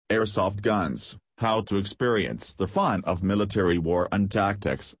Airsoft guns, how to experience the fun of military war and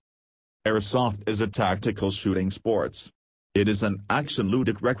tactics. Airsoft is a tactical shooting sports. It is an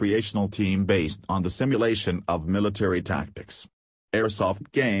action-ludic recreational team based on the simulation of military tactics.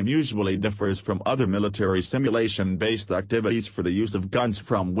 Airsoft game usually differs from other military simulation-based activities for the use of guns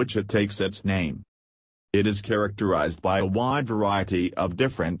from which it takes its name. It is characterized by a wide variety of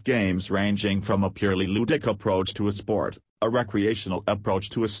different games ranging from a purely ludic approach to a sport, a recreational approach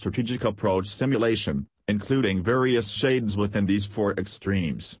to a strategic approach simulation, including various shades within these four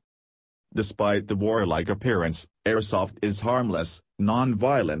extremes. Despite the warlike appearance, Airsoft is harmless,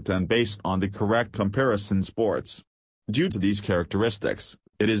 non-violent and based on the correct comparison sports. Due to these characteristics,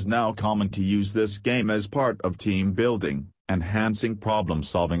 it is now common to use this game as part of team building, enhancing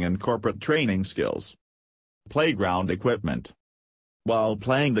problem-solving and corporate training skills. Playground equipment. While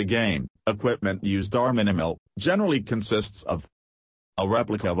playing the game, equipment used are minimal, generally consists of a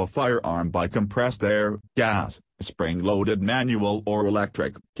replica of a firearm by compressed air, gas, spring-loaded manual or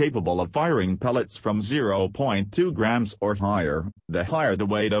electric, capable of firing pellets from 0.2 grams or higher. The higher the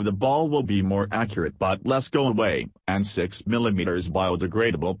weight of the ball will be more accurate but less go away, and 6 mm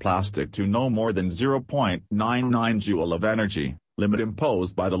biodegradable plastic to no more than 0.99 joule of energy, limit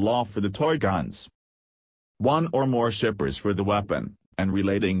imposed by the law for the toy guns. One or more shippers for the weapon, and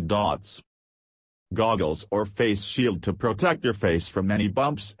relating dots. Goggles or face shield to protect your face from any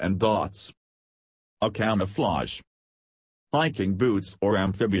bumps and dots. A camouflage. Hiking boots or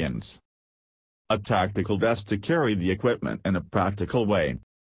amphibians. A tactical vest to carry the equipment in a practical way.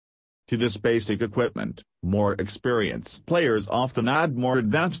 To this basic equipment, more experienced players often add more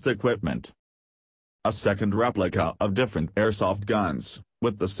advanced equipment. A second replica of different airsoft guns,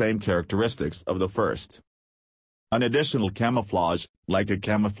 with the same characteristics of the first. An additional camouflage, like a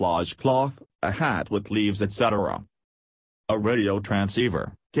camouflage cloth, a hat with leaves etc. A radio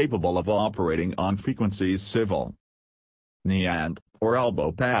transceiver, capable of operating on frequencies civil. Knee and, or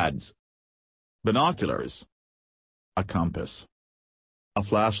elbow pads. Binoculars. A compass. A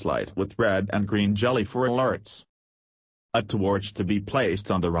flashlight with red and green jelly for alerts. A torch to be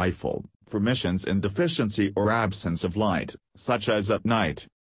placed on the rifle, for missions in deficiency or absence of light, such as at night.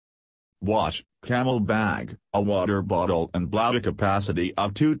 Wash, camel bag, a water bottle and bladder capacity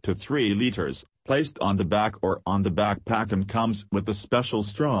of 2 to 3 liters, placed on the back or on the backpack and comes with a special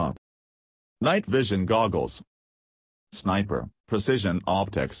straw. Night vision goggles. Sniper, precision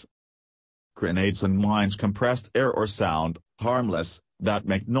optics. Grenades and mines, compressed air or sound, harmless, that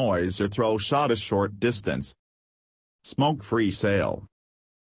make noise or throw shot a short distance. Smoke-free sail.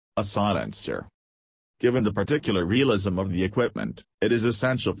 A silencer. Given the particular realism of the equipment, it is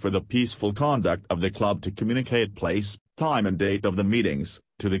essential for the peaceful conduct of the club to communicate place, time and date of the meetings,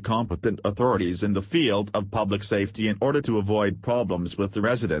 to the competent authorities in the field of public safety in order to avoid problems with the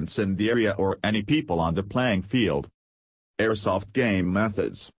residents in the area or any people on the playing field. Airsoft game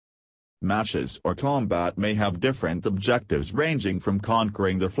methods. Matches or combat may have different objectives ranging from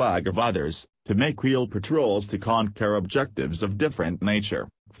conquering the flag of others, to make real patrols to conquer objectives of different nature,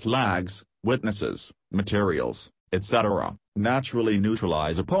 flags, witnesses, materials, etc., naturally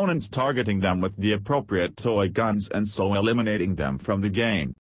neutralize opponents targeting them with the appropriate toy guns and so eliminating them from the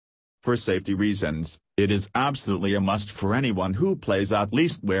game. For safety reasons, it is absolutely a must for anyone who plays at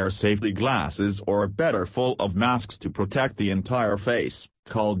least wear safety glasses or better full of masks to protect the entire face,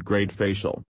 called great facial.